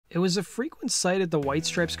It was a frequent sight at the White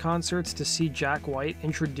Stripes concerts to see Jack White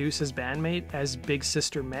introduce his bandmate as Big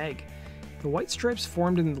Sister Meg. The White Stripes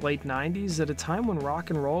formed in the late 90s at a time when rock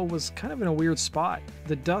and roll was kind of in a weird spot.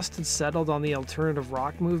 The dust had settled on the alternative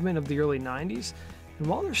rock movement of the early 90s, and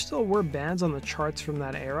while there still were bands on the charts from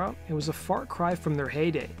that era, it was a far cry from their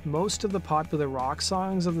heyday. Most of the popular rock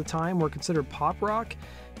songs of the time were considered pop rock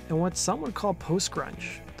and what some would call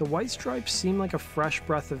post-grunge. The White Stripes seemed like a fresh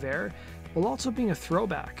breath of air, while also being a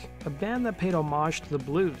throwback, a band that paid homage to the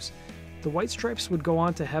blues. The White Stripes would go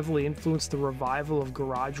on to heavily influence the revival of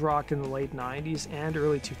garage rock in the late 90s and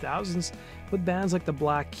early 2000s, with bands like the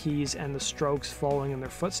Black Keys and the Strokes following in their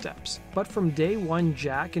footsteps. But from day one,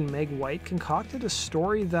 Jack and Meg White concocted a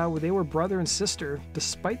story that they were brother and sister,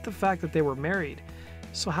 despite the fact that they were married.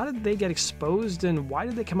 So how did they get exposed, and why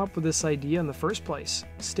did they come up with this idea in the first place?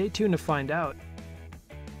 Stay tuned to find out.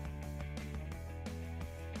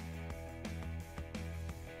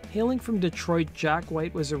 Hailing from Detroit, Jack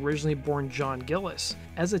White was originally born John Gillis.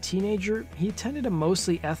 As a teenager, he attended a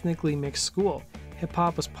mostly ethnically mixed school.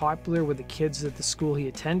 Hip-hop was popular with the kids at the school he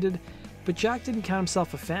attended, but Jack didn't count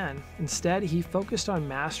himself a fan. Instead, he focused on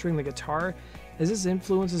mastering the guitar, as his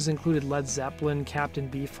influences included Led Zeppelin, Captain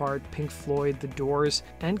Beefheart, Pink Floyd, The Doors,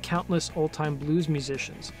 and countless old-time blues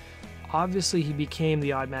musicians. Obviously, he became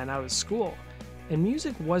the odd man out of school. And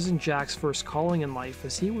music wasn't Jack's first calling in life,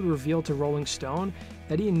 as he would reveal to Rolling Stone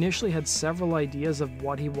that he initially had several ideas of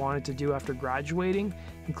what he wanted to do after graduating,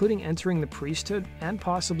 including entering the priesthood and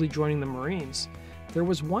possibly joining the Marines. There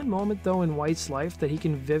was one moment though in White's life that he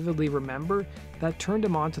can vividly remember that turned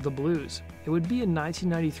him on to the blues. It would be a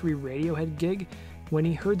 1993 Radiohead gig when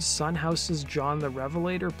he heard Son House's John the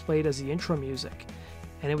Revelator played as the intro music,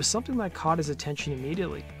 and it was something that caught his attention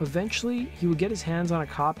immediately. Eventually, he would get his hands on a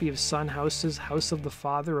copy of Son House's House of the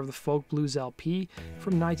Father of the Folk Blues LP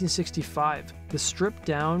from 1965. The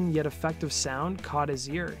stripped-down yet effective sound caught his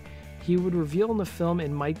ear. He would reveal in the film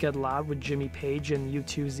It Might Get Loud with Jimmy Page and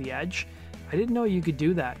U2's The Edge, "I didn't know you could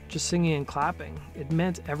do that, just singing and clapping. It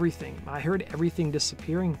meant everything. I heard everything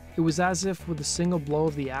disappearing. It was as if with a single blow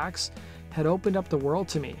of the axe had opened up the world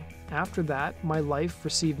to me. After that, my life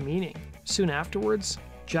received meaning." Soon afterwards,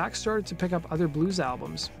 Jack started to pick up other blues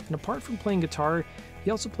albums, and apart from playing guitar,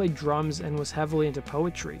 he also played drums and was heavily into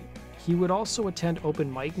poetry. He would also attend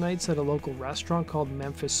open mic nights at a local restaurant called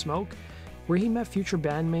Memphis Smoke, where he met future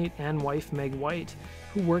bandmate and wife Meg White,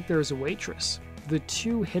 who worked there as a waitress. The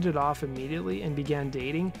two hit it off immediately and began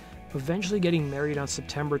dating, eventually getting married on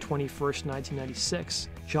September 21st, 1996.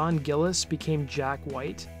 John Gillis became Jack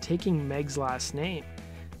White, taking Meg's last name.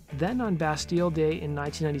 Then on Bastille Day in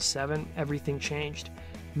 1997, everything changed.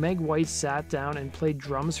 Meg White sat down and played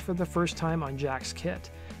drums for the first time on Jack's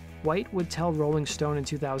kit. White would tell Rolling Stone in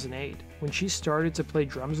 2008, "When she started to play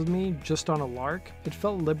drums with me, just on a lark, it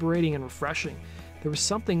felt liberating and refreshing. There was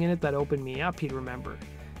something in it that opened me up," he'd remember.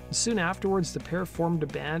 And soon afterwards, the pair formed a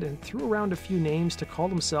band and threw around a few names to call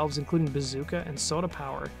themselves, including Bazooka and Soda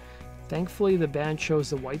Power. Thankfully, the band chose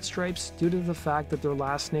the White Stripes due to the fact that their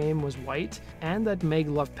last name was White and that Meg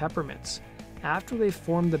loved peppermints. After they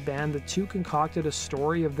formed the band, the two concocted a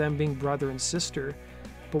story of them being brother and sister,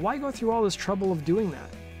 but why go through all this trouble of doing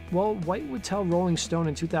that? Well, White would tell Rolling Stone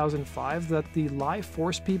in 2005 that the lie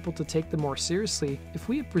forced people to take them more seriously. If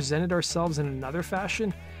we had presented ourselves in another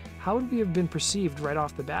fashion, how would we have been perceived right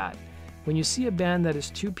off the bat? When you see a band that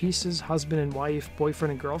is two pieces, husband and wife,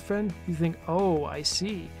 boyfriend and girlfriend, you think, "Oh, I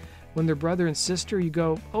see." When they're brother and sister, you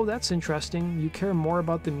go, "Oh, that's interesting." You care more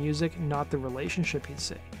about the music, not the relationship, he'd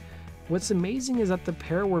say. What's amazing is that the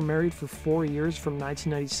pair were married for 4 years from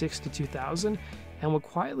 1996 to 2000 and would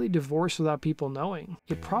quietly divorce without people knowing.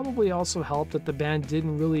 It probably also helped that the band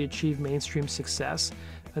didn't really achieve mainstream success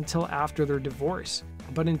until after their divorce.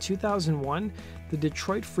 But in 2001, the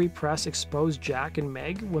Detroit Free Press exposed Jack and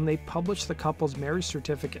Meg when they published the couple's marriage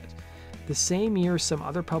certificate. The same year, some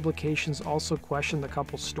other publications also questioned the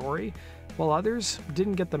couple's story, while others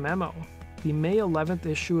didn't get the memo. The May 11th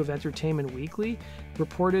issue of Entertainment Weekly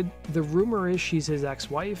reported, "The rumor is she's his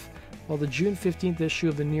ex-wife," while the June 15th issue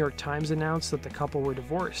of the New York Times announced that the couple were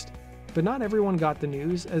divorced. But not everyone got the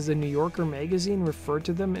news, as the New Yorker magazine referred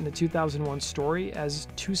to them in a 2001 story as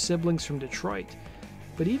two siblings from Detroit.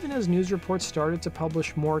 But even as news reports started to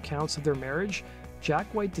publish more accounts of their marriage, Jack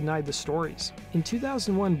White denied the stories. In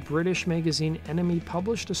 2001, British magazine Enemy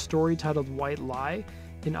published a story titled White Lie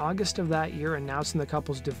in August of that year, announcing the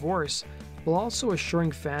couple's divorce, while also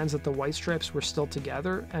assuring fans that the White Stripes were still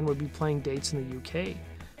together and would be playing dates in the UK.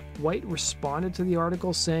 White responded to the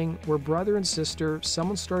article saying, "We're brother and sister.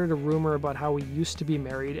 Someone started a rumor about how we used to be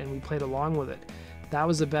married and we played along with it. That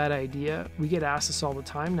was a bad idea. We get asked this all the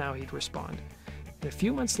time now," he'd respond. And a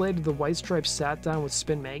few months later, the White Stripes sat down with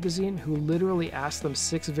Spin magazine, who literally asked them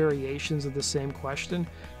 6 variations of the same question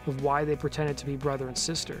of why they pretended to be brother and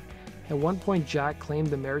sister. At one point, Jack claimed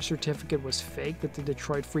the marriage certificate was fake that the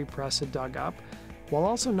Detroit Free Press had dug up, while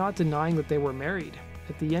also not denying that they were married.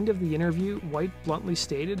 At the end of the interview, White bluntly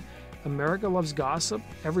stated, "America loves gossip,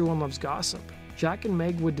 everyone loves gossip." Jack and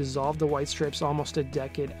Meg would dissolve the White Stripes almost a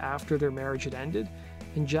decade after their marriage had ended,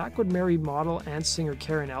 and Jack would marry model and singer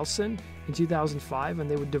Karen Elson in 2005, and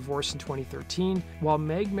they would divorce in 2013, while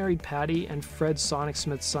Meg married Patty and Fred Sonic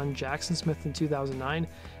Smith's son Jackson Smith in 2009,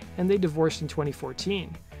 and they divorced in 2014.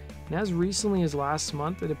 And as recently as last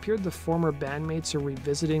month, it appeared the former bandmates are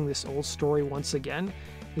revisiting this old story once again,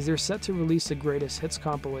 as they're set to release a greatest hits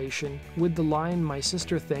compilation with the line "My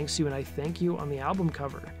sister thanks you and I thank you" on the album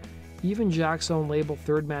cover. Even Jack's own label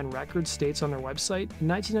Third Man Records states on their website, in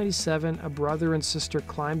 1997, a brother and sister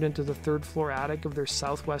climbed into the third-floor attic of their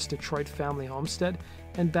southwest Detroit family homestead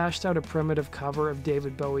and bashed out a primitive cover of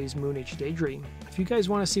David Bowie's Moon Age Daydream. If you guys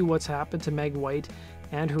want to see what's happened to Meg White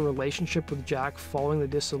and her relationship with Jack following the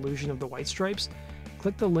dissolution of the White Stripes,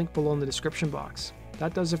 click the link below in the description box.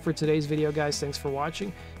 That does it for today's video, guys. Thanks for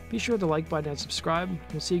watching. Be sure to like button and subscribe.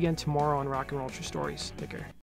 We'll see you again tomorrow on Rock and Roll True Stories. Take care.